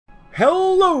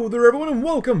Hello there everyone and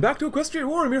welcome back to Equestria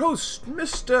War. I'm your host,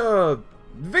 Mr.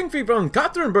 Wingfried von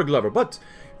Katerinberg lover. But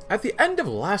at the end of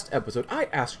last episode, I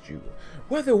asked you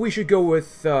whether we should go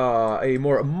with a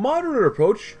more moderate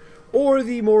approach or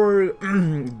the more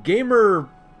gamer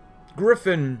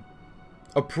griffin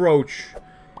approach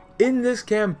in this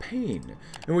campaign,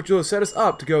 in which will set us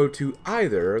up to go to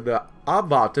either the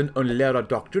Avaten und Lehrer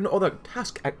Doctrine or the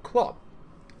Task at Club.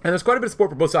 And there's quite a bit of support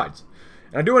for both sides.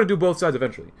 And I do want to do both sides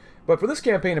eventually. But for this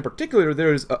campaign in particular,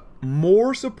 there's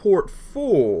more support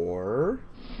for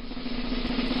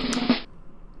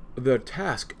the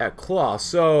task at Claw.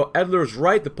 So, Edler's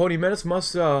right, the Pony Menace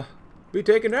must be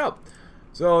taken out.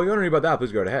 So, if you want to read about that,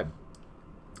 please go ahead.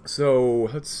 So,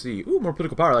 let's see. Ooh, more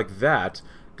political power like that.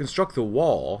 Construct the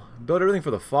wall. Build everything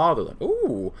for the fatherland.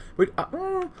 Ooh. Wait,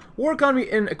 war economy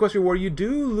in Equestria War, you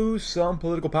do lose some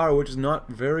political power, which is not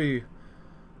very,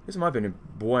 this is my opinion,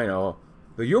 bueno.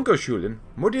 The Junkerschulen,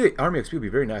 more daily army XP would be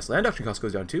very nice. Land auction cost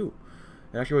goes down too.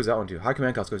 And actually, what was that one too? High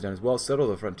command cost goes down as well. Settle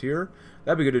the frontier.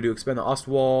 That'd be good to do. Expand the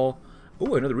Ostwall.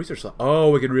 Oh, another research slot.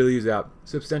 Oh, we could really use that.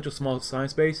 Substantial small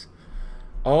science base.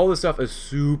 All this stuff is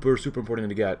super, super important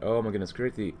to get. Oh my goodness.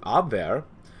 Create the Abwehr.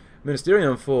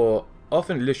 Ministerium for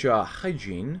öffentliche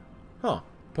Hygiene. Huh.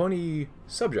 Pony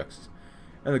subjects.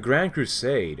 And the Grand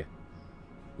Crusade.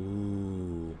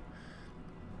 Ooh.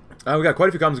 We got quite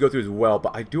a few comments to go through as well,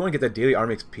 but I do want to get that daily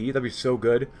army XP. That'd be so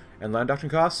good. And land doctrine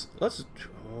costs. Let's.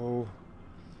 Oh.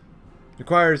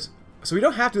 Requires. So we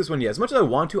don't have to do this one yet. As much as I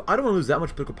want to, I don't want to lose that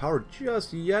much political power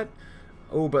just yet.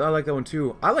 Oh, but I like that one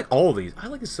too. I like all of these. I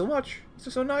like it so much. It's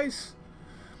just so nice.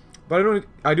 But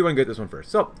I do want to get this one first.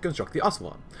 So, construct the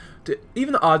Ostwall. To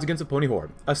even the odds against the Pony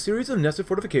Horde, a series of nested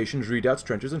fortifications, redoubts,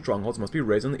 trenches, and strongholds must be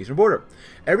raised on the eastern border.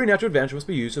 Every natural advantage must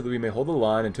be used so that we may hold the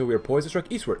line until we are poised to strike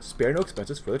eastward. Spare no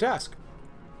expenses for the task.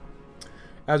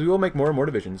 As we will make more and more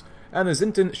divisions, and the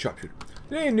Zinten sharpshooter.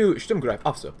 Today a new Stimmgreif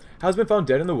officer has been found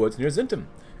dead in the woods near Zinten.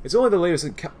 It's only the latest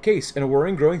case in a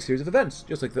worrying, growing series of events.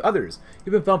 Just like the others, he'd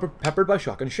been found peppered by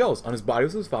shotgun shells. On his body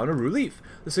was found a relief,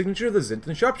 the signature of the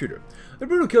Zinten sharpshooter. The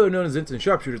brutal killer known as Zinten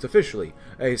sharpshooter is officially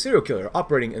a serial killer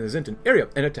operating in the Zinten area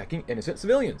and attacking innocent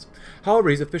civilians. However,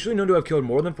 he's officially known to have killed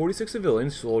more than 46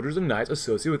 civilians, soldiers, and knights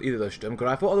associated with either the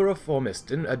Stimmgreif or the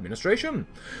Reformisten administration.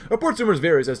 Reports rumors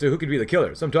varies as to who could be the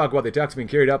killer. Some talk about the attacks being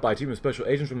carried out by a team of special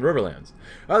agents from the Riverlands.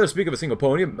 Others speak of a single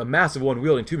pony, a massive one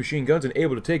wielding 2 machine guns and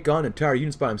able to take on entire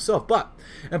units by himself, but,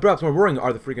 and perhaps more worrying,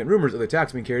 are the frequent rumors of the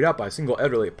attacks being carried out by a single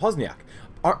elderly Pozniak,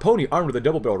 pony armed with a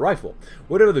double-barrel rifle.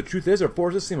 Whatever the truth is, our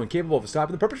forces seem incapable of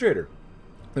stopping the perpetrator.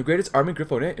 The greatest army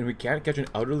Griffone, and we can't catch an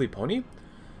elderly pony?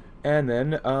 And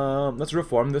then, let's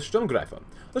reform the Stimmgreif.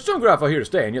 The Stimmgreif are here to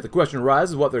stay, and yet the question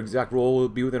arises what their exact role will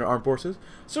be within our armed forces.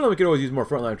 Certainly we could always use more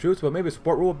frontline troops, but maybe a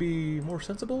support role would be more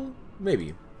sensible?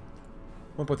 Maybe.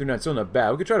 1.39, still not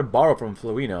bad. We could try to borrow from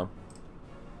Flowina.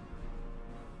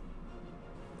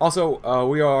 Also,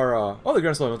 we are, oh, the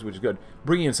Grand Settlements, which is good.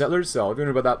 Bringing in settlers, so if you're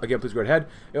wondering about that, again, please go ahead.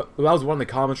 That was one of the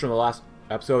comments from the last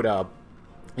episode.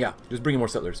 Yeah, just bring in more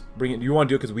settlers. You want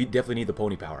to do it because we definitely need the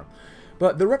pony power.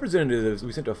 But the representatives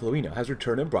we sent to Flowina has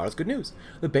returned and brought us good news.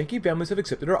 The banking families have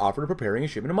accepted our offer of preparing a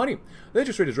shipment of money. The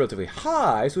interest rate is relatively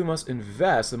high, so we must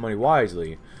invest the money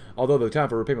wisely, although the time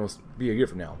for repayment must be a year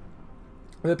from now.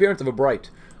 The appearance of a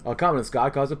bright comet in the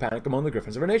sky caused a panic among the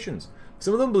griffins of our nations.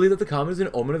 Some of them believe that the comet is an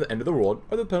omen of the end of the world,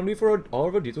 or the penalty for all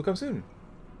of our deeds will come soon.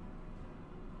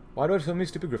 Why do I have so many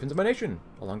stupid griffins in my nation?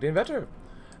 A long day in Vetter.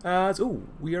 Ooh,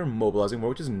 we are mobilizing more,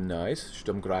 which is nice.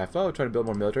 Stimmgreif, we're trying to build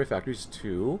more military factories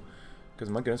too,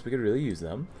 because my goodness, we could really use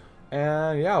them.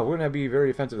 And yeah, we're going to be very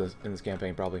offensive in this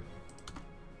campaign, probably.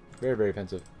 Very, very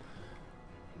offensive.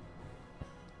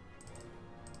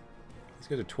 These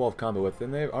guys are 12 combat with,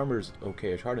 and they have armor's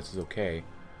okay, hardness is okay.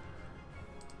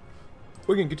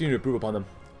 We can continue to improve upon them.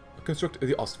 Construct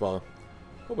the Ostwall.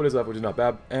 Oh, what is that, which is not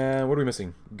bad. And what are we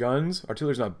missing? Guns.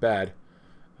 Artillery's not bad.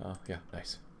 Yeah,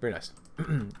 nice. Very nice.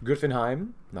 Griffinheim.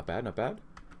 Not bad, not bad.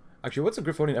 Actually, what's the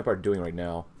Griffonian Empire doing right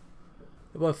now?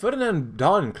 Well, Ferdinand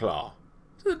Danclaw.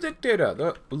 The dictator,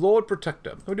 the Lord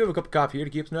Protector. We do have a cup of coffee here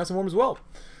to keep us nice and warm as well.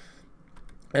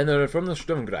 And they're from the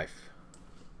Stimmgreif,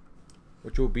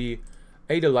 which will be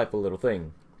a delightful little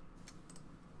thing.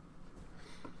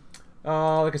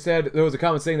 Like I said, there was a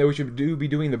comment saying that we should be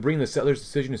doing the bring the settlers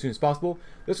decision as soon as possible.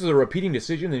 This is a repeating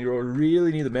decision, and you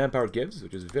really need the manpower it gives,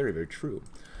 which is very, very true.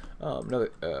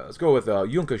 Let's go with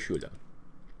Junkerschule.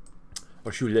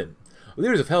 Or Schulen.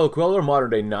 Leaders of Hellquill are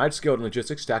modern-day knights, skilled in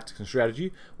logistics, tactics, and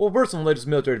strategy, well versed in the latest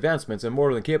military advancements and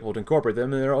more than capable to incorporate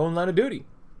them in their own line of duty.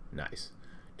 Nice.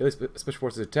 Daily special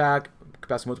forces attack,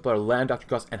 capacity multiplier, land doctrine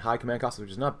cost, and high command cost, which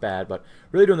is not bad, but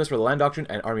really doing this for the land doctrine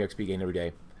and army XP gain every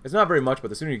day. It's not very much, but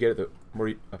the sooner you get it, the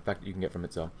more effect you can get from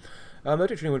it. So,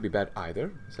 military training wouldn't be bad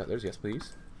either. Settlers, yes,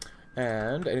 please.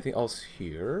 And anything else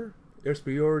here? Air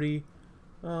superiority.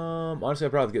 Honestly,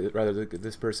 I'd probably rather get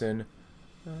this person.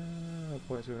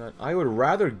 I would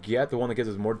rather get the one that gives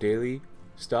us more daily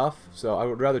stuff, so I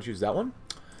would rather choose that one.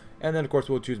 And then, of course,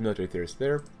 we'll choose military theorist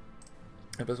there.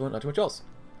 And this one, not too much else.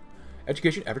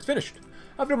 Education efforts finished.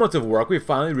 After months of work, we've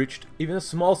finally reached even the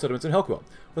small settlements in Hellquill.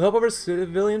 With help of our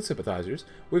civilian sympathizers,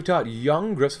 we've taught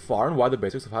young Griffs far and wide the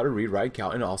basics of how to read, write,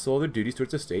 count, and also their duties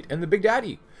towards the state and the Big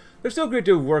Daddy. There's still a great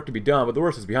deal of work to be done, but the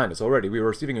worst is behind us already. We are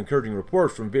receiving encouraging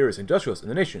reports from various industrialists in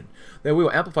the nation that we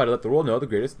will amplify to let the world know the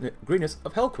greatness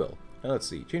of Hellquill. Now let's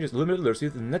see. Changes limited literacy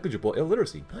to negligible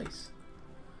illiteracy. Nice.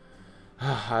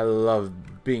 I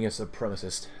love being a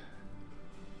supremacist.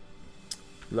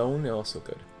 Loan, also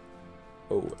good.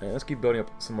 Oh, and let's keep building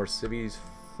up some more civvies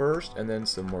first, and then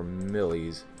some more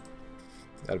millies.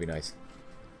 That'd be nice.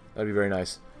 That'd be very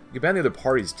nice. You can ban the other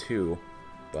parties too,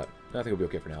 but I think it'll be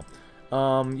okay for now.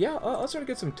 Yeah, let's try to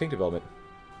get some tank development.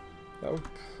 That would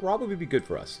probably be good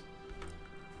for us,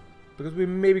 because we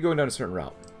may be going down a certain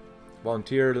route.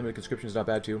 Volunteer, limited conscription is not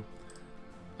bad too.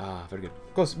 Ah, very good.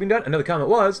 Close to being done. Another comment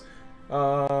was,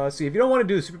 see, if you don't want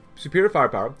to do superior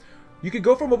firepower, you could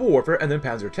go for mobile warfare and then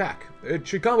panzer attack. It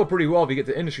should combo pretty well if you get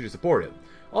the industry to support it.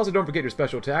 Also, don't forget your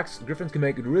special attacks. Griffins can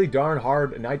make really darn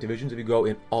hard night divisions if you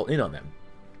go all in on them.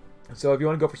 So if you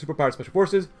want to go for superpowered special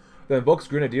forces, then Volks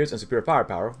Grenadiers and superior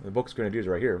firepower. The Volks Grenadiers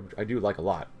are right here, which I do like a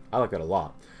lot. I like that a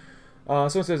lot.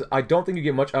 Someone says, I don't think you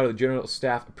get much out of the general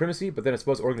staff primacy, but then I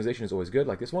suppose organization is always good,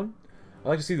 like this one. I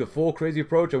like to see the full crazy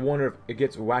approach. I wonder if it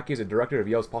gets wacky as a director of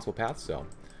Yale's possible paths, so...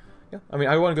 Yeah, I mean,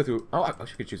 I want to go through... Oh, I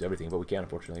wish we could choose everything, but we can't,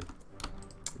 unfortunately.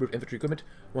 Improved infantry equipment,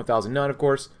 1009, of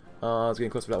course. It's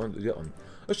getting close to that one.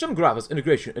 A Sturmgraf's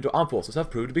integration into armed forces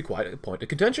have proved to be quite a point of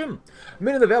contention.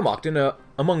 Many of the Wehrmacht and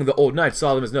among the old knights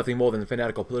saw them as nothing more than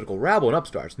fanatical political rabble and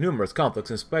upstarts. Numerous conflicts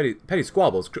and petty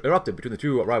squabbles erupted between the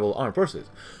two rival armed forces,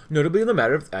 notably in the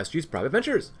matter of SG's private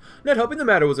ventures. Not helping the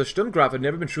matter was that Sturmgraf had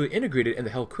never been truly integrated in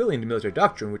the Hellquillian military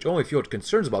doctrine, which only fueled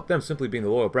concerns about them simply being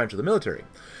the loyal branch of the military.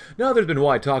 Now there's been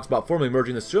wide talks about formally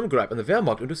merging the Sturmgraf and the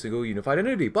Wehrmacht into a single unified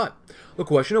entity, but the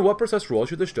question of what precise role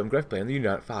should the Sturmgraf play in the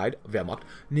unified Wehrmacht,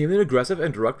 namely an aggressive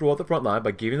and direct role at the front line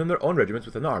by giving them their own regiments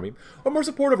within the army, or more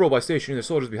supportive role by stationing their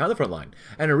soldiers behind the front line,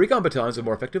 and in recon battalions to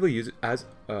more effectively use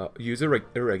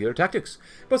irregular tactics.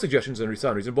 Both suggestions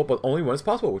sound reasonable, but only one is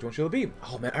possible. Which one should it be?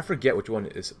 Oh man, I forget which one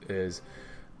is.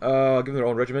 Give them their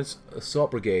own regiments.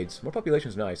 Assault brigades. More population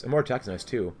is nice, and more attack is nice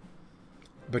too.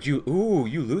 But you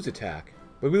lose attack,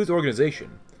 but we lose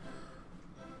organization.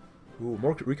 Ooh,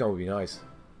 more recon would be nice.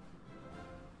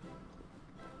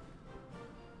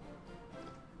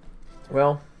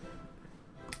 Well,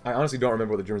 I honestly don't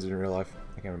remember what the Germans did in real life.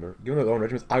 I can't remember. Given their own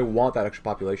regiments, I want that extra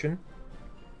population.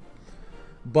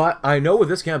 But I know with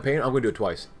this campaign, I'm going to do it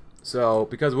twice. So,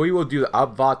 because we will do the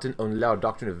Abwarten und Lau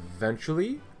doctrine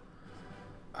eventually.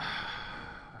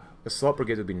 Assault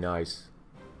brigades would be nice.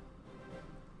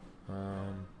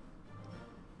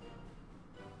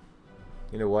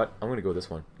 You know what? I'm going to go with this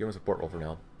one. Give them a support roll for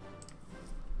now.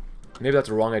 Maybe that's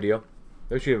a wrong idea.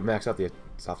 They should have maxed out the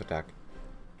soft attack.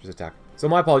 Just attack. So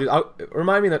my apologies.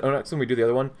 Remind me that next time we do the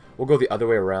other one, we'll go the other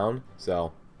way around.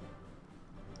 So,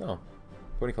 oh,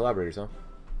 20 collaborators, huh?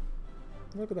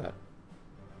 Look at that.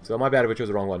 So my bad if I chose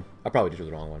the wrong one. I probably did choose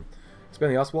the wrong one.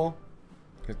 Expand the Ostwall.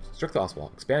 Construct the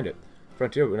Ostwall. Expand it.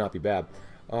 Frontier would not be bad.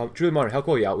 Truly modern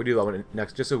Hellquill. Yeah, we do that one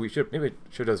next. Just so we should maybe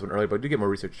should have done this one earlier, but we do get more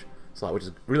research slot, which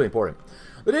is really important.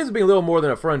 The days of being little more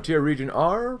than a frontier region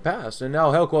are past, and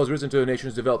now Hellquill has risen to a nation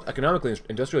that's developed economically and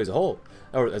industrially as a whole,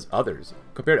 or as others,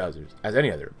 compared to others, as any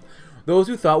other. Those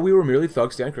who thought we were merely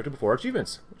thugs stand corrected before our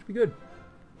achievements, which would be good.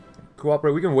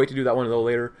 Cooperate. We can wait to do that one a little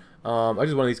later. I just want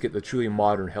to at least get the truly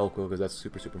modern Hellquill because that's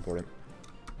super important.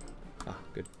 Ah,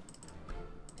 good.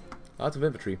 Lots of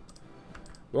infantry.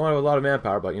 We don't have a lot of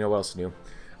manpower, but you know what else is new.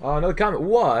 Another comment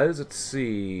was, let's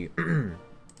see. To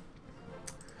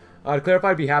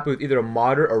clarify, I'd be happy with either a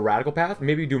moderate or radical path.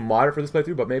 Maybe do moderate for this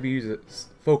playthrough, but maybe use a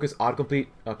focus autocomplete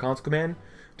console command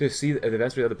to see the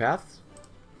events for the other paths.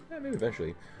 Yeah, maybe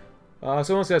eventually.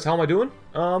 Someone says, how am I doing?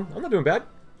 I'm not doing bad.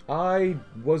 I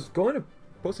was going to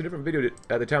post a different video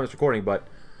at the time of this recording, but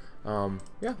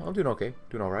yeah, I'm doing okay.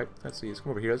 Doing alright. Let's see, let's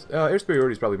come over here. Air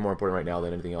superiority is probably more important right now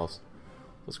than anything else.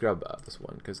 Let's grab this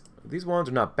one, because these ones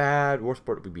are not bad. War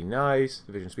support would be nice.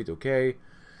 Division speed's okay.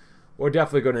 We're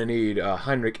definitely going to need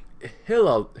Heinrich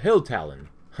Hilltalon.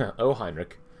 Oh,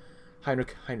 Heinrich.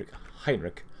 Heinrich.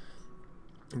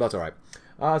 But that's alright.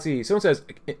 Let's see. Someone says,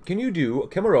 can you do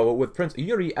Kemerovo with Prince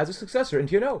Yuri as a successor in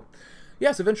TNO?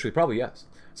 Yes, eventually. Probably yes.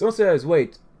 Someone says,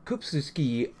 wait,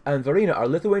 Kupski and Varina are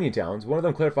Lithuanian towns. One of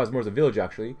them clarifies more as a village,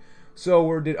 actually. So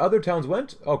where did other towns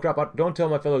went? Oh crap, don't tell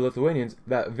my fellow Lithuanians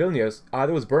that Vilnius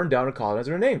either was burned down or colonized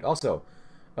or named. Also,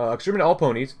 exterminate all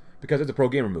ponies because it's a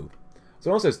pro-gamer move.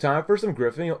 Someone says, time for some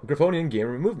Griffonian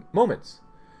gamer moments.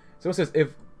 Someone says,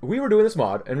 if we were doing this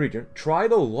mod and region, try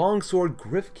the Longsword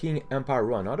Griff King Empire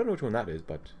run. I don't know which one that is,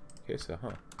 but okay, so,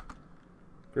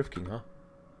 Griff King, huh?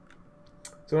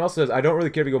 Someone else says, I don't really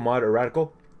care if you go mod or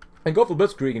radical. And go for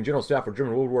Blitzkrieg and General Staff for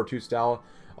German World War II style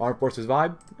Armed Forces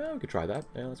vibe. Yeah, we could try that.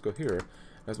 Yeah, let's go here.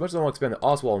 As much as I want to expand the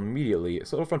Oswald immediately,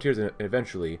 Subtle Frontiers and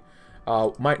eventually,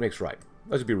 might makes right.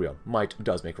 Let's be real. Might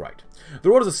does make right. The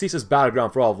world is a ceaseless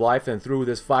battleground for all of life, and through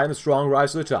this fight, the strong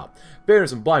rise to the top.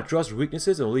 Bitterness and blind trust are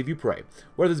weaknesses and will leave you prey.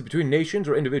 Whether it's between nations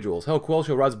or individuals, Hellquill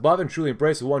shall rise above and truly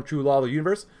embrace the one true law of the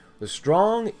universe. The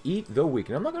strong eat the weak.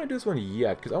 And I'm not going to do this one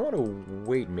yet, because I want to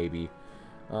wait, maybe.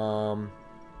 I'm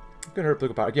going to hurt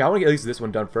political power. Yeah, I want to get at least this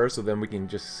one done first, so then we can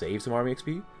just save some army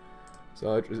XP.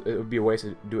 So it would be a waste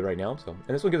to do it right now. So,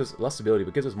 and this one gives us less stability,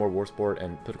 but gives us more war support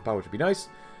and political power, which would be nice.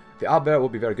 The Albert will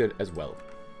be very good as well.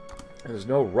 And there's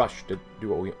no rush to do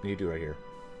what we need to do right here.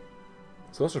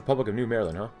 Celestial Republic of New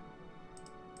Maryland, huh?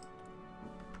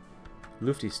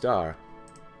 Lufty Star.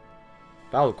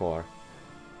 Valcor.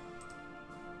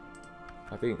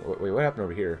 I think... Wait, what happened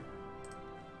over here?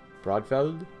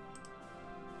 Brodfeld?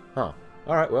 Huh.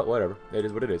 Alright, well, whatever. It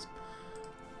is what it is.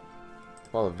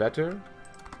 Fall of Vetter.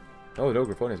 Oh, no,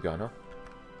 Griffonia's gone, huh?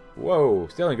 Whoa,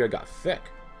 Stalingrad got thick.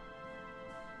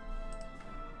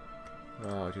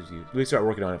 Oh, just at least start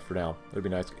working on it for now. It would be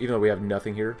nice. Even though we have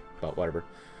nothing here. But whatever.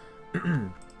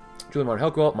 Julian Martin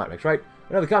Hellquill, might makes right.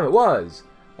 Another comment was...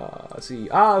 let's see.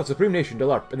 Supreme Nation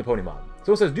Delarp in the Pony Mod.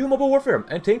 Someone says, do mobile warfare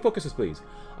and tank focuses, please.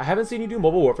 I haven't seen you do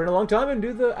mobile warfare in a long time and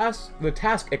do the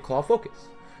task at Claw Focus.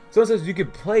 Someone says you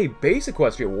could play base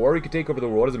Equestria War, or you could take over the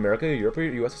world as America, Europe, or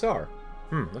USSR.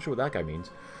 Not sure what that guy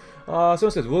means.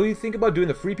 Someone says, will you think about doing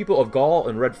the Free People of Gaul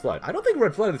and Red Flood? I don't think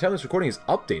Red Flood at the time of this recording is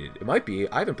updated. It might be.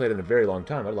 I haven't played it in a very long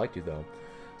time. I'd like to, though.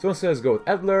 Someone says, go with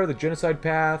Edler, the genocide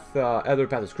path. Edler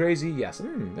path is crazy. Yes.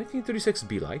 1936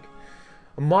 be like.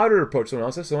 A moderate approach, someone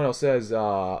else says. Someone else says,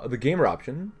 the gamer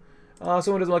option.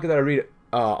 Someone doesn't like it that I read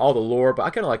all the lore, but I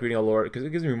kind of like reading all the lore because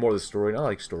it gives me more of the story, and I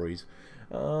like stories.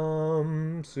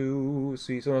 So,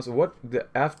 see, someone else says, what the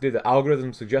F did the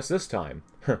algorithm suggest this time?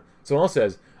 Someone else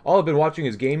says, all I've been watching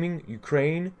is gaming,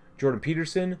 Ukraine, Jordan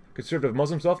Peterson, conservative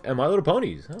Muslim stuff, and My Little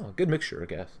Ponies. Oh, good mixture, I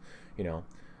guess. You know.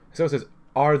 Someone says,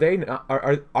 are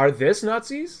this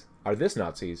Nazis? Are this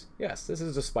Nazis? Yes, this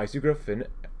is a spicy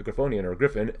Griffonian or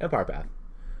Griffin Empire path.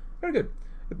 Very good.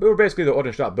 We're basically the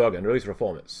Ordnungsstaatbürger, or at least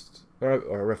reformists. Or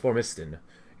reformisten,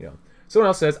 you know. Someone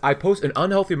else says, I post an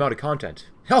unhealthy amount of content.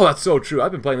 Hell, that's so true.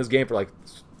 I've been playing this game for like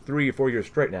 3 or 4 years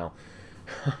straight now.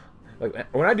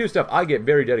 Like, when I do stuff, I get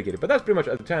very dedicated. But that's pretty much,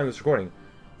 at the time of this recording,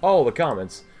 all the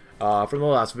comments from the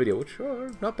last video, which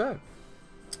are not bad.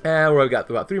 And we've got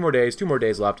about 3 more days, 2 more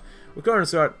days left. We're going to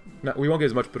start, we won't get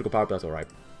as much political power, but that's alright.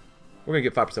 We're going to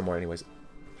get 5% more anyways.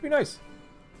 It's pretty nice.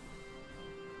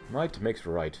 Might makes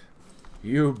for right.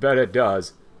 You bet it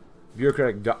does.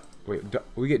 Bureaucratic,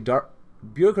 we get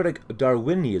bureaucratic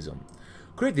Darwinism.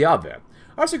 Create the Abwehr.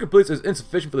 Our secret police is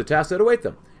insufficient for the tasks that await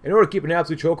them. In order to keep an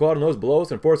absolute chokehold on those below us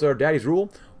and enforce our daddy's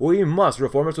rule, we must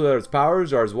reform it so that its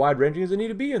powers are as wide-ranging as they need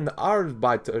to be in the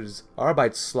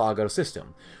Arbeitslager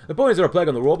system. The ponies are a plague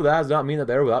on the world, but that does not mean that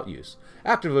they are without use.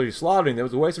 Actively slaughtering them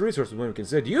is a waste of resources when we can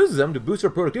instead use them to boost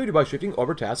our productivity by shifting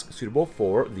over tasks suitable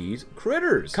for these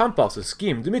critters. Kamphaus'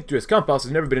 scheme. Demetrius Kamphaus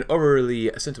has never been an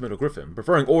overly sentimental griffin,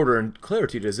 preferring order and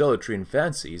clarity to zealotry and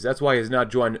fancies. That's why he has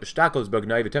not joined Stackelsberg's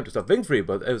naive attempt to stop Wingfried,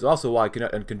 but it was also why he could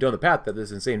not condone the path that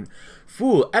this insane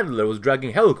fool Edler was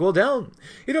dragging Hellquill down.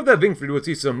 He'd hoped that Wingfried would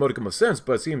see some modicum of sense,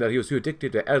 but it seemed that he was too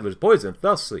addicted to Edler's poison.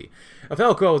 Thusly, if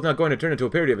Hellquill was not going to turn into a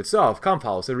parody of itself,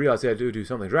 Kamphaus had realized he had to do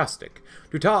something drastic.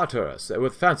 To Tartarus,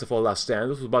 with fanciful last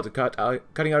stand, this was about to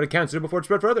cutting out a cancer before it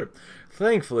spread further.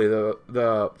 Thankfully,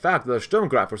 the fact that the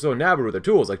Sturmgraf were so enamored with their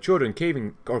tools, like children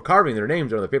carving their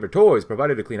names on their favorite toys,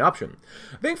 provided a clean option.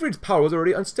 Wingfried's power was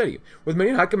already unsteady, with many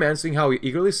in high command seeing how he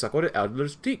eagerly suckled at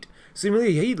Adler's teat,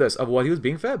 seemingly heedless of what he was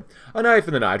being fed. A knife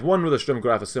in the night, one with a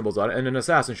Sturmgraf symbols on it, and an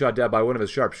assassin shot dead by one of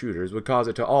his sharpshooters would cause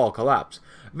it to all collapse.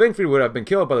 Wingfried would have been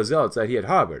killed by the zealots that he had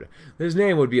harbored. His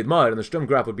name would be in mud, and the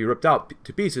Sturmgraf would be ripped out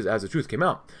to pieces as the truth came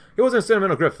out. He wasn't a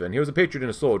sentimental griffin, he was a patriot and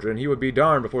a soldier, and he would be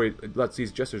darned before he lets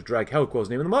these jesters drag Hellquill's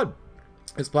name in the mud.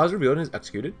 His plot is revealed and is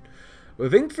executed.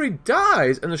 Wingfried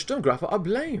dies, and the Sturmgraf are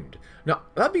blamed. Now,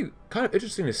 that'd be kind of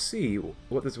interesting to see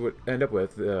what this would end up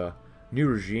with. New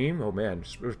regime? Oh man,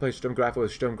 replace Sturmgraf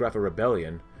with Sturmgraf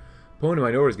Rebellion. Pony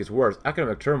minorities gets worse.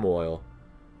 Economic turmoil.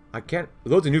 I can't...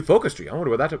 Loads of new focus tree. I wonder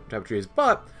what that type of tree is,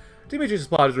 but... Demetrius'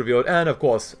 plot is revealed and, of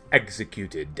course,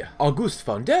 executed. August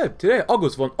found dead. Today,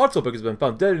 August von Katerinberg has been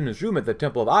found dead in his room at the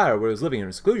Temple of Ire, where he was living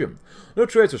in seclusion. No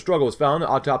trace or struggle was found. The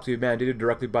autopsy mandated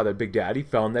directly by the Big Daddy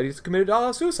found that he's committed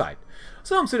suicide.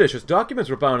 Some seditious documents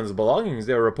were found in his belongings.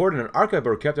 They were reported in an archive but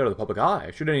were kept out of the public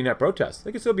eye. Should any net protest,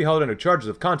 they could still be held under charges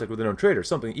of contact with a known traitor,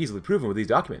 something easily proven with these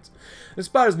documents.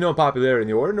 Despite his known popularity in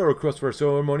the order, no request for a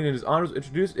ceremony in his honor was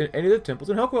introduced in any of the temples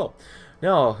in Hellquill.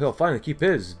 Now he'll finally keep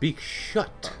his beak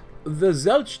shut. The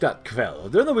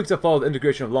Equestria. During the weeks that followed the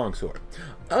integration of Longsword,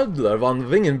 Adler von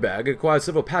Wingenberg acquired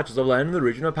several patches of land in the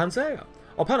region of Panacea.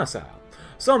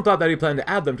 Some thought that he planned to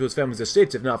add them to his family's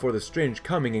estates if not for the strange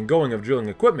coming and going of drilling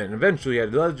equipment, and eventually he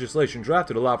had legislation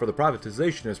drafted to allow for the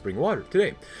privatization of spring water.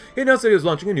 Today, he announced that he was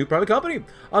launching a new private company,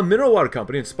 a mineral water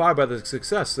company inspired by the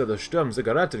success of the Sturm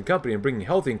Zigaretten company in bringing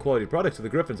healthy and quality products to the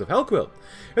Griffins of Hellquill.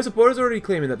 His supporters are already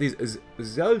claiming that these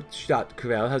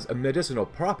Equestria has medicinal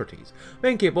properties,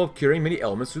 making capable of curing many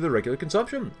ailments through the regular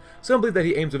consumption. Some believe that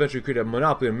he aims to eventually create a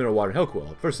monopoly on mineral water in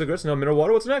Hellquill. First cigarettes, now mineral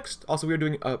water. What's next? Also, we are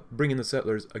doing bringing the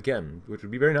settlers again, which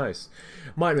would be very nice.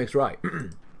 Might makes right.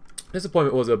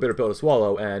 Disappointment was a bitter pill to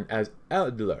swallow, and as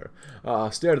Adler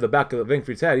stared at the back of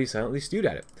Wingfried's head, he silently stewed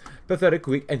at it. Pathetic,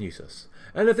 weak, and useless.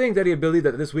 And to think that he had believed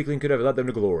that this weakling could have led them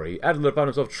to glory, Adler found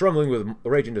himself trembling with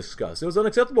rage and disgust. It was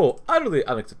unacceptable, utterly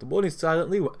unacceptable, and he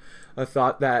silently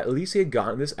thought that at least he had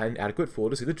gotten this inadequate fool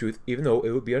to see the truth, even though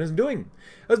it would be on his doing.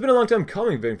 It has been a long time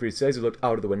coming, Wingfried says. He looked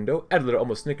out of the window, Adler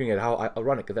almost snickering at how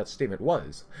ironic that statement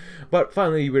was. But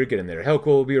finally, we're getting there. Hellquill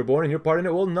will be reborn, and your part in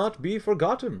it will not be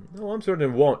forgotten. Oh, I'm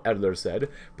certain it won't, Adler said,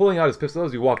 pulling out his pistol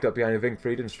as he walked up behind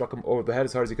Wingfried and struck him over the head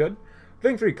as hard as he could.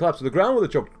 Wingfried collapsed to the ground with a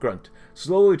choked grunt,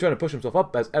 slowly trying to push himself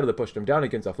up as Adler pushed him down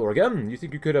against the floor again. You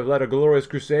think you could have led a glorious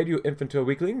crusade, you infantile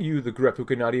weakling? You, the grip who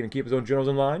could not even keep his own generals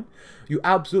in line? You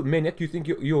absolute maniac, you think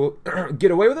you'll get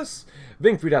away with this?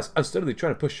 Wingfried asked, unsteadily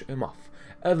trying to push him off.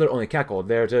 Adler only cackled.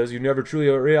 There it is. You never truly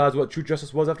realized what true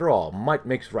justice was after all. Might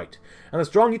makes right. And the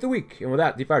strong eat the weak. And with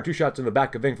that, he fired 2 shots in the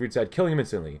back of Wingfried's head, killing him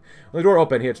instantly. When the door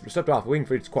opened, he had stepped off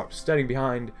Wingfried's corpse. Standing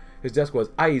behind his desk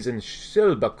was Eisen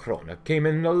Silberkrone. Came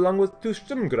in along with 2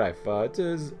 Stimmgreifer.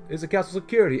 Is the castle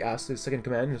secure? He asked his second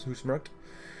command, who smirked.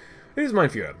 It is mein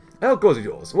Führer. How goes it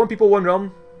yours? One people, one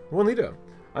realm, one leader.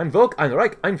 Ein Volk, ein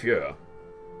Reich, ein Führer.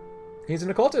 He's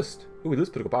an occultist. Ooh, we lose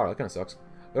political power. That kind of sucks.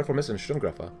 Therefore missing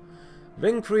Stimmgreifer.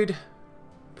 Wingfried,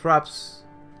 perhaps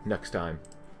next time.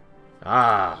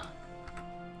 Ah,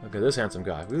 look at this handsome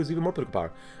guy. We lose even more political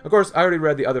power. Of course, I already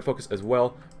read the other focus as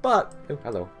well, but oh,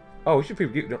 hello. Oh, we should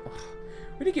keep. We need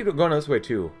to keep going this way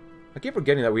too. I keep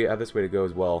forgetting that we have this way to go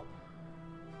as well.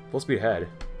 Full speed ahead.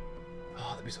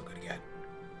 Oh, that'd be so good again.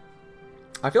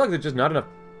 I feel like there's just not enough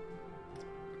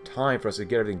time for us to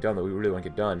get everything done that we really want to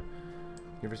get done.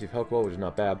 University of Hellquill, which is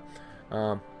not bad.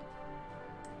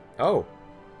 Oh.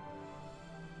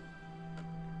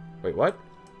 Wait, what?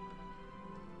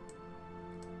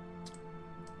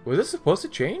 Was this supposed to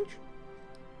change?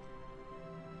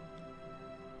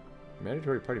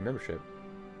 Mandatory party membership.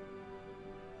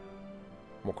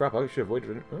 Well, crap, I should have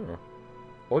waited. Oh.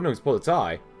 Oh, no, he's pulled its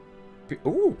eye.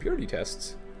 Ooh, purity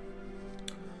tests.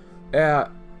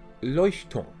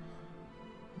 Leuchtung.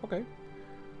 Okay.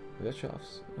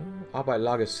 Wirtschafts.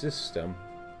 Arbeitslagersystem.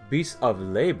 Beast of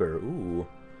Labor. Ooh.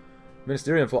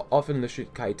 Ministerium for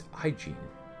Offenlichkeit Hygiene.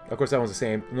 Of course, that one's the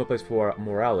same. No place for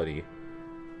morality.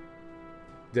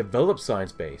 Develop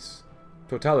science base.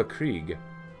 Totale Krieg.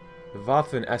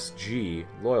 Waffen SG.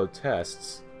 Loyal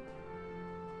tests.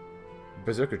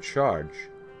 Berserker charge.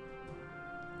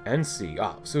 NC.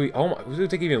 Ah, so we. Oh my. It's gonna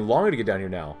take even longer to get down here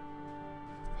now.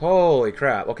 Holy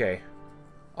crap. Okay.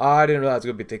 I didn't realize it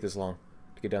was gonna take this long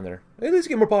to get down there. At least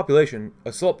get more population.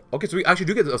 Assault. Okay, so we actually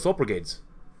do get the assault brigades.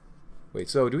 Wait.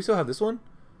 So do we still have this one?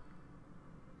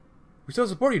 We still have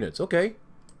support units. Okay.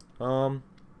 I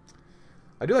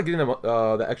do like getting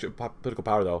the extra political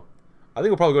power though. I think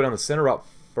we'll probably go down the center route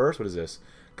first. What is this?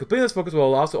 Completing this focus will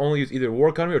allow us to only use either war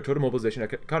economy or total mobilization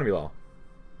economy law.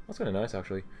 That's kind of nice,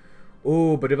 actually.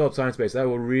 Oh, but develop science base. That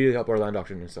will really help our land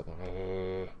auction and stuff.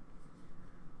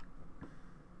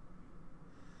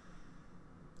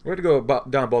 We're going to go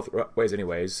down both ways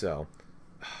anyways, so...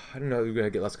 I don't know if we're going to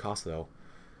get less cost, though.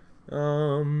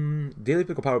 Daily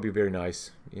political power would be very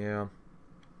nice. Yeah.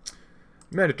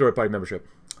 Mandatory party membership.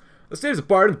 The state is a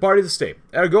part and the party is the state.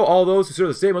 Ergo, all those who serve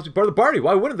the state must be part of the party.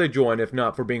 Why wouldn't they join if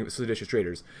not for being seditious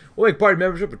traitors? We'll make party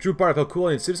membership a true part of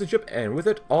Hellquillian citizenship, and with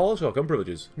it, all shall come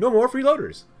privileges. No more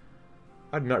freeloaders.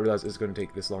 I did not realize it's going to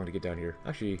take this long to get down here.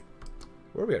 Actually,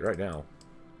 where are we at right now?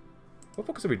 What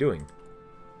focus are we doing?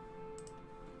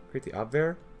 Create the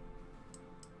Abwehr?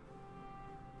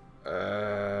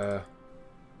 How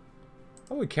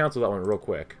about we cancel that one real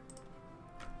quick?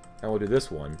 And we'll do this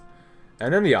one.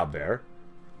 And then the Abwehr.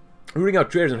 Rooting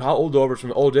out traitors and holdovers from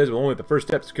the old days will only be the first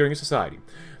step to securing a society.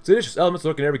 Seditious elements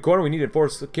lurk in every corner. We need a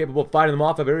force capable of fighting them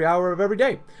off every hour of every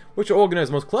day. We shall organize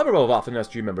the most clever of Waffen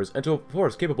SG members into a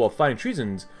force capable of fighting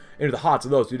treasons into the hearts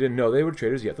of those who didn't know they were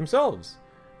traitors yet themselves.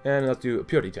 And let's do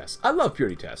purity tests. I love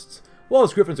purity tests. While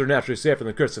us griffins are naturally safe from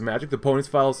the curse of magic, the ponies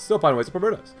still find ways to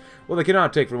pervert us. What they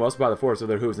cannot take from us by the force of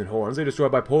their hooves and horns, they destroy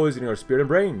by poisoning our spirit and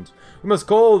brains. We must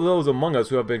call those among us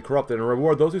who have been corrupted and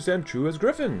reward those who stand true as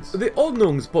griffins. The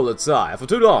Ordnungspolizei. For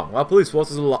too long, our police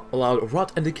forces allowed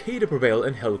rot and decay to prevail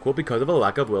in Hellquill because of a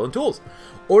lack of will and tools.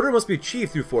 Order must be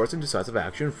achieved through force and decisive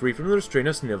action, free from the restraint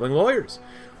of sniveling lawyers.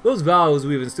 Those values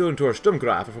we've instilled into our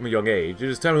Sturmgreifer from a young age. It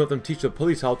is time to let them teach the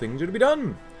police how things are to be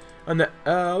done. And we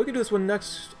can do this one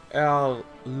next.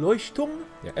 Erleuchtung?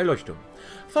 Yeah, Erleuchtung.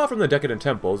 Far from the decadent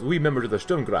temples, we members of the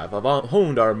Sturmgreifer have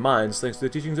honed our minds thanks to the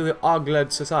teachings of the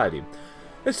Ogled Society.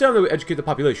 It's time that we educate the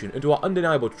population into our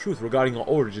undeniable truth regarding our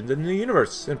origins in the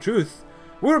universe. In truth,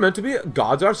 we were meant to be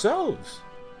gods ourselves.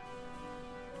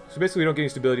 So basically we don't get any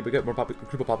stability, but get more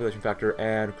group population factor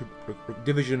and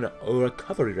division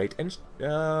recovery rate and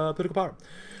political power.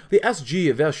 The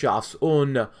SG Wirtschafts-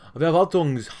 und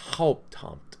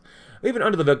Verwaltungshauptamt. Even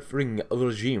under the Wingfried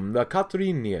regime, the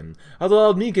Katerinberg has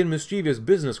allowed meek and mischievous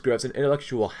business grifts and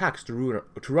intellectual hacks to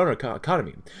run our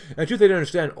economy. And truth they didn't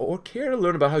understand or care to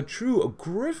learn about how true a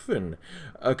griffin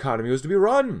economy was to be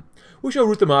run. We shall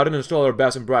root them out and install our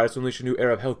best and brightest to unleash a new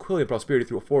era of Hellquillian prosperity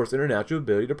through a force and our natural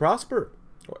ability to prosper.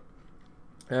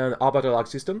 And the Arbeiterlag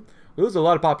system, we lose a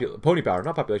lot of pony power,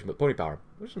 not population, but pony power.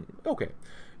 Okay.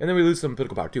 And then we lose some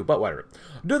political power too, but whatever.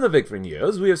 During the Wingfried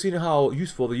years, we have seen how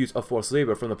useful the use of forced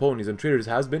labor from the ponies and traders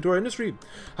has been to our industry.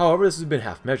 However, this has been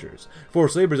half measures.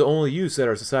 Forced labor is the only use that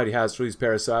our society has for these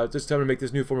parasites. It's time to make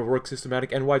this new form of work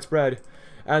systematic and widespread.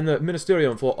 And the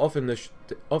Ministerium for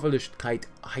Öffentlichkeit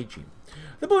Hygiene.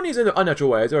 The ponies in their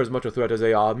unnatural ways are as much a threat as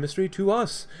they are a mystery to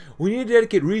us. We need to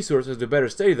dedicate resources to better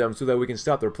study them so that we can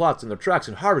stop their plots in their tracks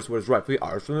and harvest what is rightfully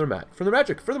ours from their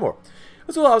magic. Furthermore,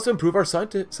 this will allow us to improve our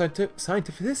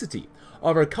scientificity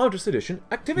of our counter-sedition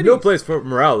activities. No place for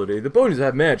morality. The ponies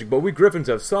have magic, but we griffins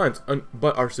have science,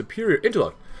 but our superior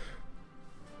intellect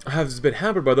has been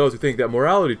hampered by those who think that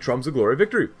morality trumps the glory of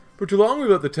victory. For too long, we've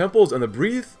let the temples and the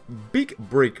beak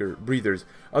breathers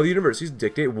of the universities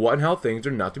dictate what and how things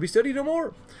are not to be studied no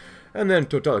more. And then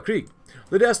Totaler Krieg.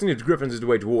 The destiny of griffins is to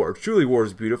wage war. Truly, war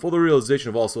is beautiful, the realization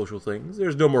of all social things. There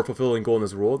is no more fulfilling goal in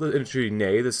this world. The industry,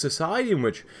 nay, the society in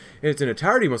which in its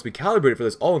entirety must be calibrated for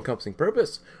this all-encompassing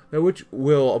purpose, that which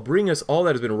will bring us all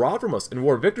that has been robbed from us. In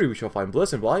war victory, we shall find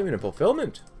bliss, enlightenment, and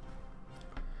fulfillment.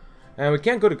 And we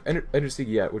can't go to Industry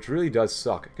yet, which really does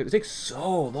suck, because it takes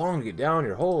so long to get down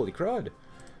here. Holy crud. It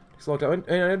takes a long time.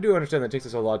 And I do understand that it takes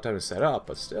us a lot of time to set up,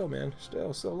 but still, man,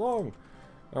 still so long.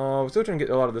 We're still trying to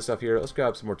get a lot of this stuff here. Let's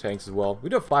grab some more tanks as well. We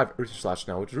do have 5 research slots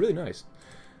now, which is really nice.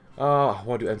 I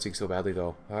want to do NSYNC so badly,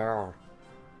 though.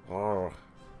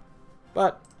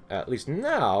 But, at least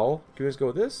now, can we just go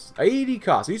with this? 80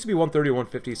 cost. It used to be 130 or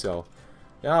 150, so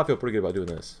now I feel pretty good about doing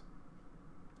this.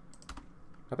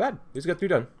 Not bad. We just got 3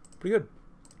 done. Pretty good.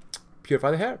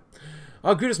 Purify the hair.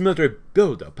 Our greatest military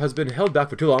buildup has been held back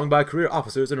for too long by career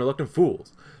officers and reluctant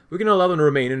fools. We cannot allow them to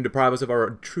remain and deprive us of our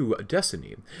true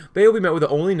destiny. They will be met with the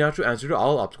only natural answer to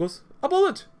all obstacles, a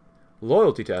bullet.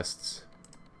 Loyalty tests.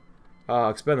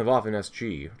 Expend the Waffen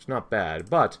SG. It's not bad,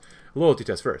 but loyalty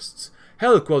test first.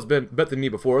 Hellquill has been bet the knee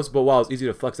before us, but while it's easy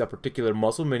to flex that particular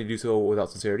muscle, many do so without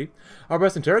sincerity. Our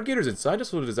best interrogators and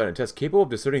scientists will design a test capable of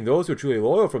discerning those who are truly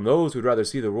loyal from those who would rather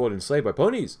see the world enslaved by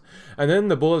ponies. And then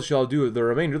the bullets shall do the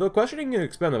remainder of the questioning and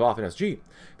expend the Waffen SG.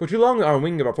 For too long, our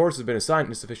wing of our forces has been assigned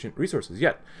insufficient resources,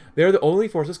 yet they are the only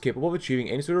forces capable of achieving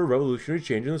any sort of revolutionary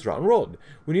change in this rotten world.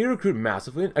 We need to recruit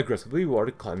massively and aggressively in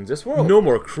order to cleanse this world. No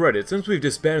more credit. Since we've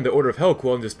disbanded the Order of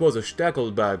Hellquill and disposed of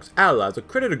Stackelberg's allies, the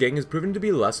Creditor Gang has proven to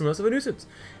be less and less of a nuisance.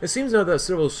 It seems now that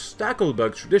several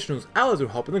Stackelberg's traditional allies are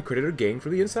helping the Creditor Gang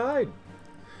from the inside.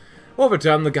 Over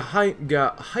time, the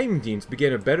Geheimdienst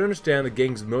began to better understand the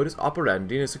gang's modus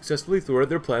operandi and successfully thwarted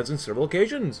their plans on several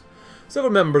occasions.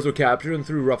 Several members were captured, and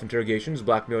through rough interrogations,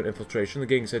 blackmail, and infiltration, the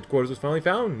gang's headquarters was finally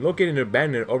found, located in an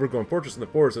abandoned and overgrown fortress in the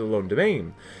forest of the Lone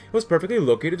Domain. It was perfectly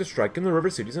located to strike in the river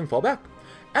cities and fall back.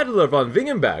 Adler von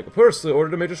Wingenberg personally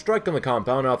ordered a major strike on the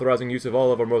compound, authorizing use of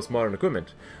all of our most modern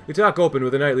equipment. The attack opened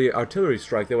with a nightly artillery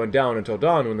strike that went down until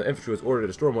dawn, when the infantry was ordered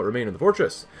to storm what remained of the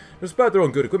fortress. Despite their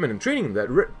own good equipment and training,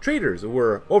 that traitors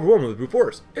were overwhelmed with brute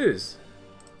force. It is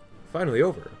finally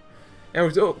over. And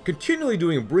we're still continually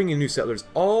bringing new settlers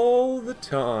all the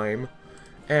time.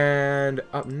 And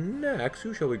up next,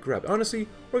 who shall we grab? Honestly,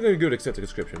 we're going to go to accept the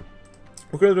conscription.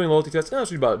 We're currently doing loyalty tests, and I'll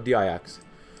show you about DIX.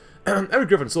 Every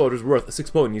Griffin soldier is worth 6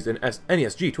 ponies in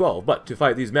NESG 12, but to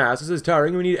fight these masses is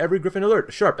tiring, and we need every Griffin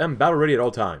alert, sharp, and battle-ready at all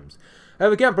times.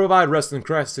 If we can't provide rest in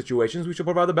crisis situations, we shall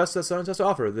provide the best that science has to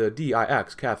offer, the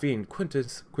DIX Caffeine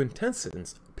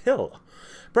Quintessence Pill.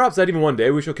 Perhaps that even one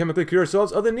day we shall chemically cure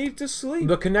ourselves of the need to sleep.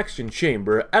 The connection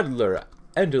chamber. Adler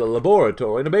entered the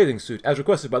laboratory in a bathing suit, as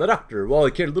requested by the doctor. While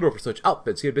he cared little for such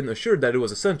outfits, he had been assured that it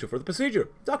was essential for the procedure.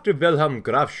 Dr. Wilhelm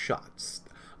Grafschatz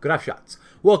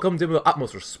welcomed him with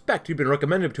utmost respect. He'd been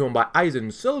recommended to him by Eisen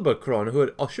Silberkron, who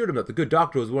had assured him that the good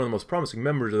doctor was one of the most promising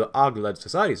members of the Augled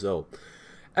society, so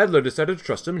Adler decided to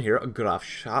trust him and hear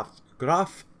Grafschatz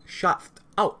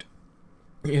out.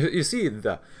 You see,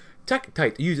 the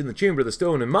Tektite used in the chamber of the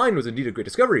stone and mine was indeed a great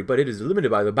discovery, but it is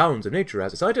limited by the bounds of nature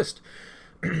as a scientist.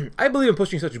 I believe in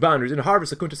pushing such boundaries and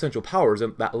harvest the quintessential powers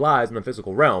that lies in the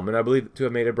physical realm, and I believe to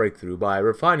have made a breakthrough by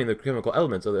refining the chemical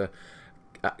elements of the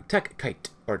Tektite,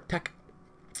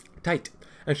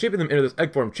 and shaping them into this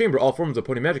egg-formed chamber. All forms of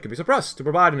pony magic can be suppressed. To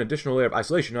provide an additional layer of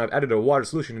isolation, I have added a water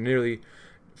solution to nearly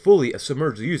fully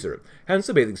submerge the user. Hence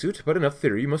the bathing suit, but enough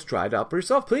theory, you must try it out for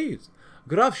yourself, please.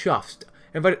 Grafschaft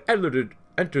invited Adler to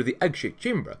enter the egg-shaped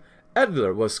chamber.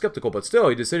 Adler was skeptical, but still,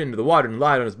 he descended into the water and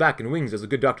lied on his back and wings as the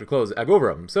good doctor closed the egg over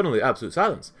him. Suddenly, absolute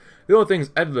silence. The only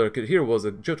things Adler could hear was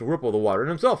the gentle ripple of the water, and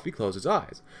himself, he closed his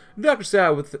eyes. The doctor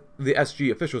sat with the SG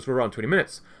officials for around 20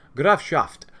 minutes.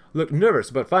 Grafschaft looked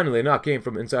nervous, but finally a knock came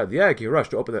from inside the egg. He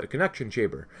rushed to open the connection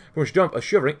chamber, from which jumped a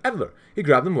shivering Adler. He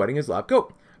grabbed him, wetting his lab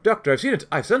coat. Doctor, I've seen it.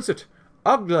 I've sensed it.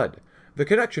 Augled. The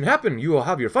connection happened. You will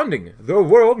have your funding. The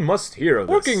world must hear of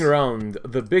this. Working around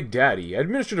the Big Daddy,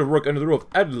 administrative work under the rule of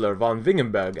Adler von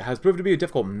Wingenberg has proved to be a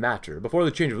difficult matter before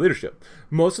the change of leadership.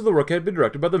 Most of the work had been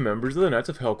directed by the members of the Knights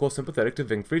of Hellquill sympathetic to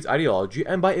Wingfried's ideology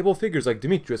and by able figures like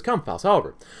Demetrius Kampfaus.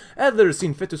 However, Adler has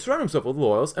seen fit to surround himself with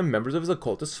loyals and members of his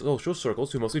occultist social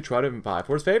circles who mostly try to vie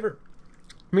for his favor.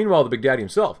 Meanwhile, the Big Daddy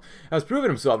himself has proven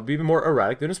himself to be even more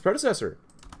erratic than his predecessor.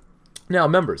 Now,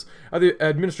 members of the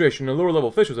administration and lower-level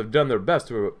officials have done their best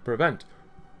to prevent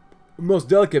the most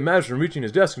delicate matters from reaching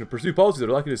his desk and to pursue policies that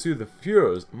are likely to soothe the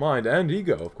Fuhrer's mind and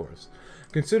ego, of course.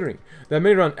 Considering that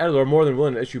many around Adler are more than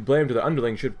willing to issue blame to the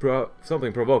underling should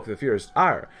something provoke the Fuhrer's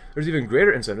ire, there's even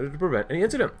greater incentive to prevent any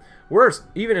incident. Worse,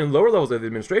 even in lower levels of the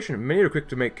administration, many are quick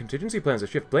to make contingency plans to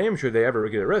shift blame should they ever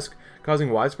get at risk, causing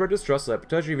widespread distrust,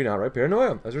 sabotage, or even outright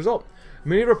paranoia. As a result,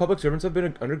 many of our public servants have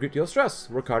been under a great deal of stress.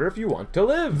 Work harder if you want to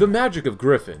live. The magic of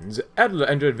griffins. Adler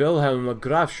entered Wilhelm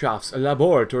Grafschaft's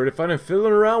laboratory to find him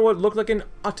fiddling around what looked like an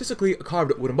artistically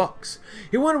carved wooden box.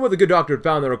 He wondered what the good doctor had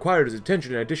found that required his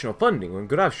attention and additional funding. When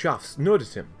Grafschaft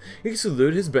noticed him, he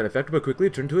saluted his benefactor but quickly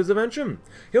turned to his invention.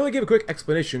 He only gave a quick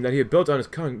explanation that he had built on his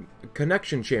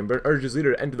connection chamber and urged his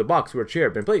leader to enter the box where a chair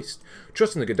had been placed.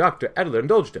 Trusting the good doctor, Adler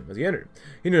indulged him as he entered.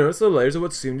 He noticed the layers of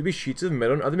what seemed to be sheets of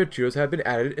metal and other materials had been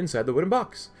added inside the wooden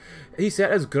box. He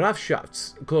sat as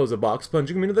Grafschaft closed the box,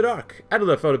 plunging him into the dark.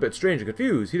 Adler felt a bit strange and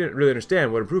confused. He didn't really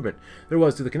understand what improvement there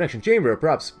was to the connection chamber,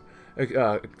 perhaps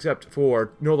except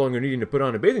for no longer needing to put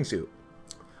on a bathing suit.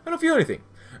 I don't feel anything.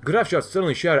 Grafschaft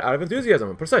suddenly shouted out of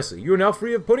enthusiasm. Precisely, you are now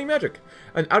free of pony magic,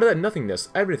 and out of that nothingness,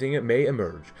 everything may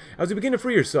emerge. As you begin to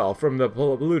free yourself from the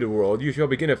polluted world, you shall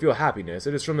begin to feel happiness.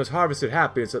 It is from this harvested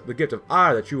happiness, the gift of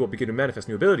ire, that you will begin to manifest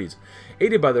new abilities,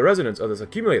 aided by the resonance of this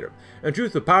accumulator. In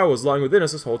truth, the power was lying within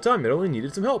us this whole time. It only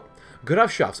needed some help.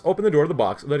 Grafschaft opened the door of the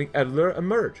box, letting Adler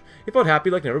emerge. He felt happy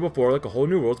like never before, like a whole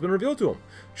new world has been revealed to him.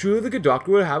 Truly, the good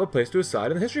doctor would have a place to his side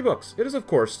in the history books. It is, of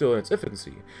course, still in its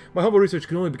infancy. My humble research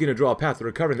can only begin to draw a path to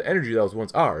recovering the energy that was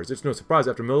once ours. It's no surprise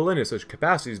after millennia such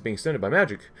capacities being extended by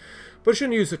magic. But I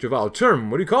shouldn't use such a vile term.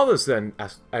 What do you call this, then?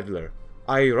 Asked Adler.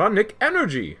 Ironic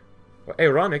energy. Or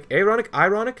ironic.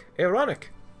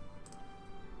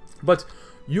 But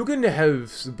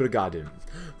Jugendhilfsbrigaden.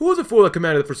 Who was a fool that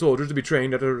commanded for soldiers to be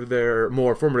trained after their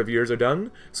more formative years are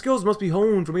done? Skills must be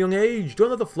honed from a young age. Don't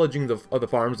let the fledglings of the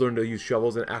farms learn to use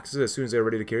shovels and axes as soon as they are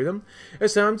ready to carry them.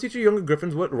 It's time to teach your younger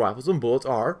griffins what rifles and bullets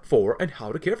are for and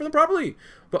how to care for them properly.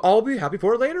 But I'll be happy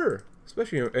for it later,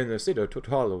 especially in the state of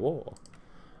total war.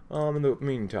 In the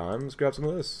meantime, let's grab some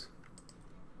of this.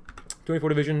 24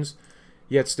 divisions,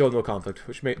 yet still no conflict,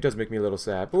 which does make me a little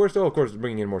sad. But we're still, of course,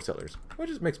 bringing in more settlers, which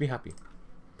just makes me happy.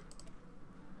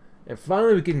 And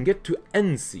finally, we can get to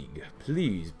Ensig.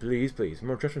 Please, please, please.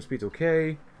 More attachment speed's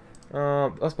okay.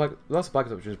 Less pocket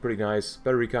option is pretty nice.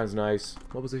 Better recon's nice.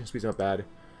 Mobilization speed's not bad.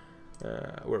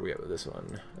 Where are we at with this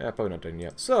one? Probably not done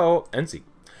yet. So, Ensig.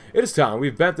 It is time.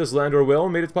 We've bent this land to our will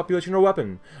and made its population our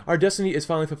weapon. Our destiny is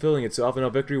finally fulfilling itself, and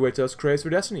our victory waits us crazed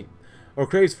for destiny. or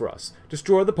craves for us.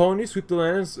 Destroy the ponies, sweep the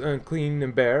lands, and clean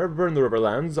and bare, burn the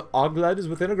riverlands. Ogled is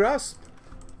within a grasp.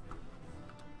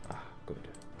 Ah, good.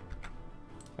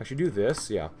 I should do this,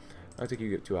 yeah. I think you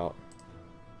get 2 out.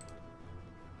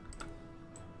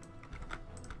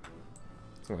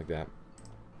 Something like that.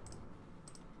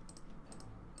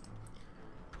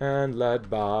 And led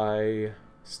by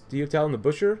Steve Talon the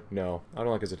Butcher? No, I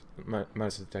don't like his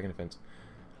minus attack and defense.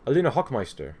 Alina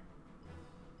Hockmeister.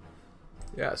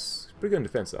 Yes, pretty good in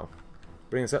defense though.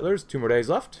 Bringing settlers, 2 more days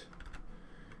left.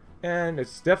 And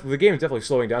it's definitely, the game is definitely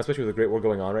slowing down, especially with the Great War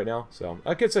going on right now. So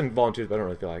I could send volunteers, but I don't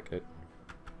really feel like it.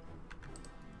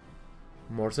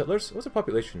 More settlers? What's the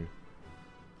population?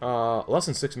 Less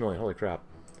than 6 million, holy crap.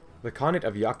 The Khanate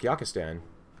of Yakistan.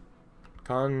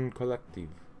 Collective.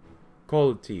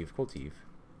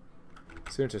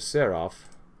 Senator Seraph.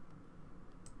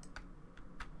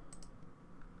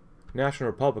 National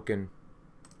Republican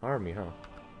Army, huh?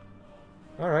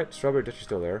 Alright, Strawberry Duchy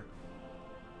still there.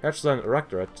 Hatchland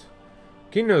Erectorate.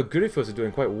 Kingdom of Griffiths is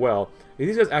doing quite well.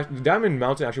 These guys, the Diamond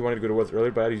Mountain actually wanted to go to war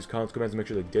earlier, but I had to use commands to make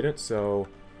sure they didn't, so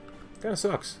kind of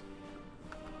sucks.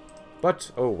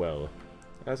 But, oh well.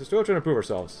 As we're still trying to improve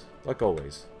ourselves, like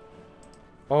always.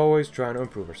 Always trying to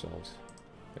improve ourselves.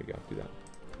 There you go, do that.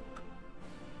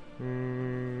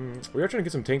 We are trying to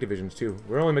get some tank divisions too.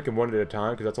 We're only making 1 at a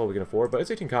time because that's all we can afford, but it's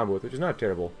 18 combo with, which is not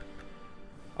terrible.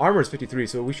 Armor is 53,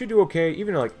 so we should do okay.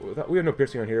 Even like we have no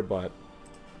piercing on here, but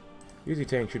easy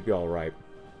tank should be all right.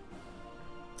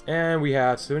 And we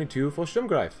have 72 full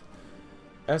Sturmgreif.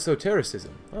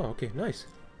 Esotericism. Oh, okay, nice.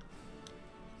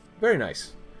 Very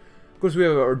nice. Of course, we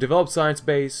have our developed science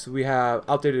base. We have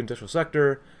outdated industrial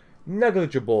sector,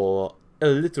 negligible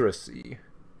illiteracy.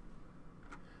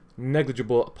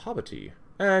 Negligible poverty.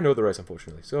 And no other rice,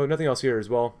 unfortunately. So nothing else here as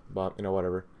well, but, you know,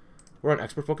 whatever. We're on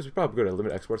export focus. We probably go to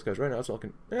limit exports, guys. Right now, it's all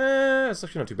it's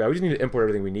actually not too bad. We just need to import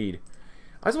everything we need.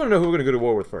 I just want to know who we're going to go to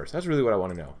war with first. That's really what I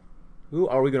want to know. Who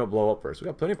are we going to blow up first? We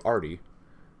got plenty of arty.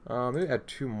 Maybe add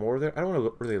 2 more there. I don't want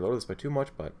to really load this by too much,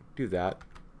 but do that.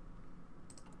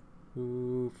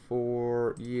 2,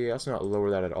 4. Yeah, let's not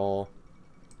lower that at all.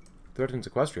 Threatens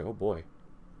Equestria. Oh boy.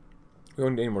 We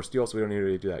don't need any more steel, so we don't need to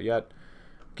really do that yet.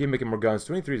 Keep making more guns.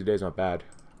 23 a day is not bad.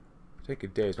 Take a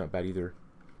day is not bad either.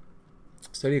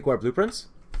 Study acquire blueprints?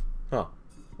 Huh.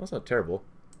 That's not terrible.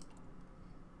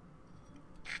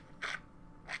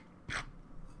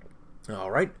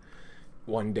 Alright.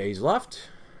 1 day's left.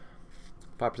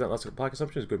 5% less supply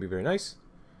consumption is going to be very nice.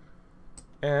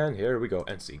 And here we go.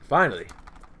 End Siege. Finally.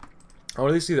 I want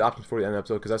to at least see the options for the end of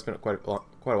the episode because I spent quite a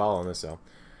while on this, so.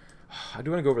 I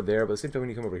do want to go over there, but at the same time we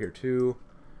need to come over here too.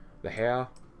 The Hair.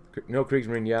 No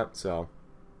Kriegsmarine yet, so.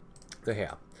 The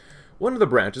Hair. One of the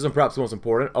branches, and perhaps the most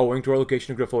important, owing to our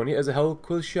location in Griffonia, is the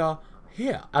Hellquill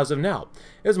here, as of now.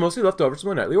 It is mostly left over from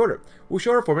the knightly order. We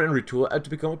shall reform it and retool it to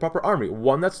become a proper army,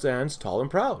 one that stands tall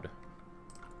and proud.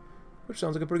 Which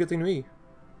sounds like a pretty good thing to me.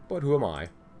 But who am I?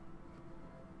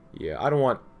 Yeah, I don't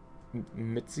want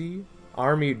Mitzi.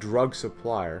 Army drug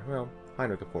supplier. Well,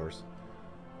 Heinrich, of course.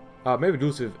 Maybe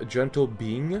elusive gentle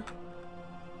being.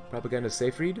 Propaganda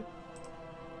safe read.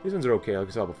 These ones are okay, like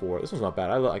we saw before. This one's not bad.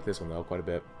 I like this one, though, quite a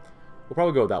bit. We'll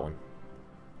probably go with that one.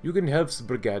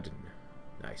 Jugendhilfsbrigaden.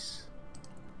 Nice.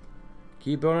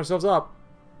 Keep building ourselves up.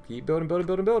 Keep building, building,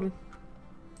 building, building.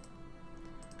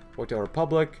 Hotel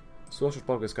Republic. Social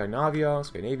Republic of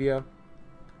Scandinavia.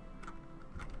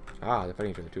 Ah, they're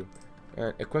fighting each other, too.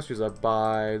 And Equestria is led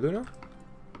by Luna?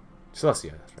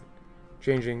 Celestia, that's right.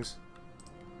 Changings.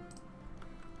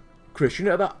 Creation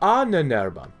of the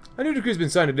Ahnenerbe. A new decree has been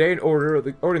signed today in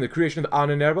ordering the creation of the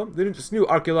Ahnenerbe. This new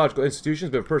archaeological institution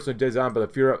has been personally designed by the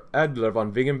Führer Adler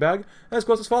von Wingenberg and his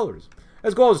closest followers.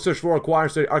 His goal is to search for, acquire,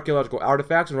 and study archaeological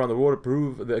artifacts around the world to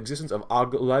prove the existence of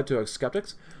Ogled to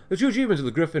skeptics, the true achievements of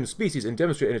the griffin species, and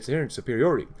demonstrate its inherent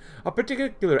superiority. A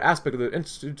particular aspect of the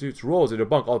Institute's role is to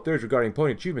debunk all theories regarding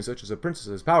pony achievements such as the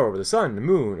princess's power over the sun, the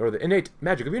moon, or the innate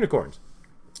magic of unicorns.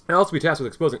 And also be tasked with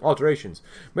exposing alterations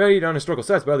made on historical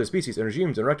sites by other species and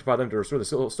regimes and rectify them to restore the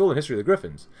stolen history of the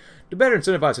griffins. To better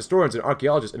incentivize historians and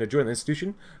archaeologists into joining the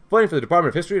institution, funding for the Department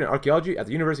of History and Archaeology at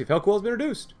the University of Hellquill has been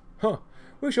reduced. Huh.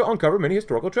 We shall uncover many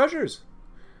historical treasures.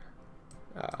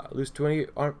 Lose 20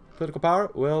 political power?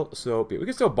 Well, so be it. We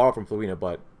can still borrow from Florina,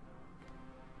 but...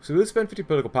 So we lose spend 50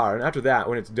 political power, and after that,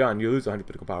 when it's done, you lose 100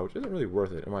 political power, which isn't really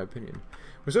worth it, in my opinion.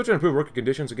 We're still trying to improve working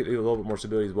conditions to get a little bit more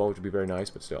stability as well, which would be very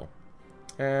nice, but still.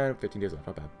 And 15 days left.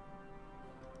 Not bad.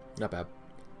 Not bad.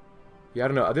 Yeah, I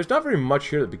don't know. There's not very much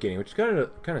here at the beginning, which is kind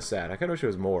of sad. I kind of wish there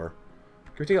was more.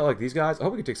 Can we take out, like, these guys? I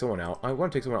hope we can take someone out. I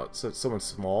want to take someone out, so someone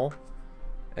small.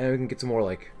 And we can get some more,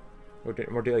 like,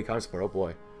 more daily con support. Oh,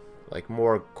 boy. like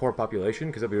more core population,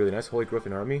 because that'd be really nice. Holy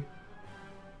Griffin Army.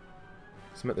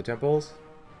 Cement the temples.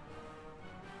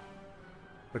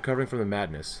 Recovering from the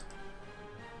madness.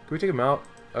 Can we take him out?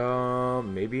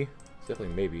 Maybe.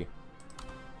 Definitely maybe.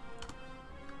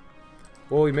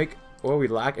 What we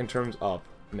lack in terms of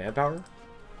manpower?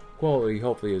 Quality,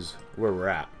 hopefully, is where we're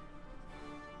at.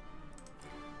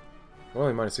 We're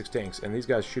only minus 6 tanks, and these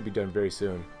guys should be done very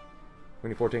soon. We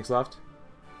need 4 tanks left.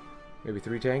 Maybe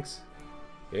 3 tanks.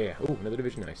 Yeah. Ooh, another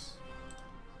division. Nice.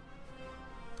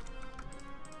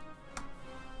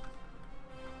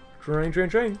 Train.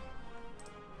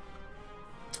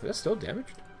 Is that still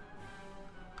damaged?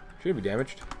 Should be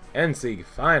damaged. End siege,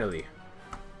 finally.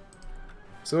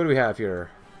 So what do we have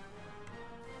here?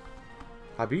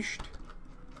 Habisht?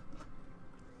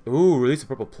 Ooh, release the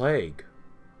Purple Plague.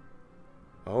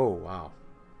 Oh, wow.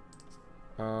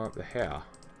 The hair.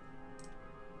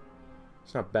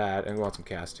 It's not bad, and we want some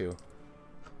cast too.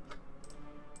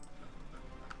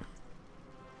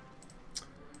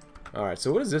 Alright,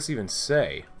 so what does this even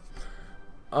say?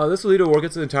 This will lead to a war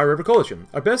against the entire River Coalition.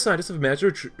 Our best scientists have managed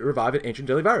to revive an ancient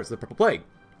deadly virus, the Purple Plague.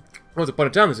 Once upon a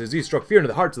time, this disease struck fear into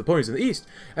the hearts of the ponies in the east,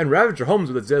 and ravaged their homes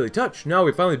with its deadly touch. Now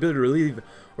we finally ability to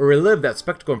relive that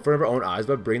spectacle in front of our own eyes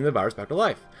by bringing the virus back to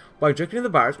life. By injecting the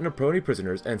virus into pony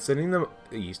prisoners and sending them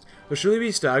east, there surely be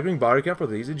a staggering body count for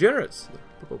these degenerates. The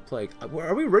Purple Plague.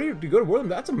 Are we ready to go to war with them?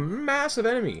 That's a massive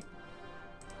enemy.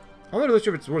 I'm not really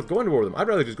sure if it's worth going to war with them. I'd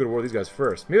rather just go to war with these guys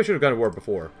first. Maybe I should have gone to war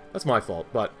before. That's my fault,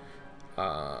 but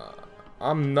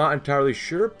I'm not entirely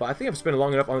sure. But I think I've spent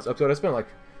long enough on this episode. I spent like,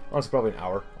 honestly, probably an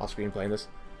hour off screen playing this.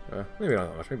 Maybe not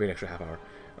that much. Maybe an extra half hour.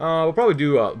 We'll probably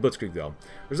do Blitzkrieg, though.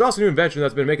 There's also a new invention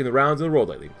that's been making the rounds in the world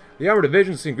lately. The Armored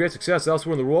Division has seen great success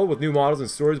elsewhere in the world, with new models and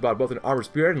stories about both an armored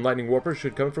spirit and lightning warfare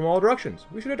should come from all directions.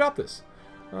 We should adopt this.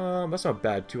 That's not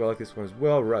bad, too. I like this one as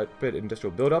well. Rapid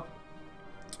industrial buildup.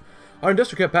 Our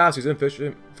industrial capacity is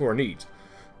insufficient for our needs,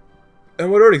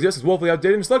 and what already exists is woefully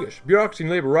outdated and sluggish. Bureaucracy and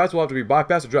labor rights will have to be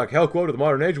bypassed to drag Hellquill to the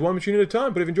modern age, one machine at a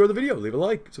time. But if you enjoyed the video, leave a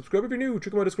like, subscribe if you're new,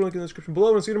 check out my Discord link in the description below,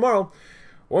 and I'll see you tomorrow.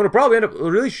 We'll probably end up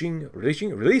releasing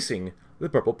the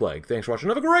Purple Plague. Thanks for watching.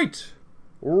 Have a great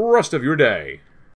rest of your day.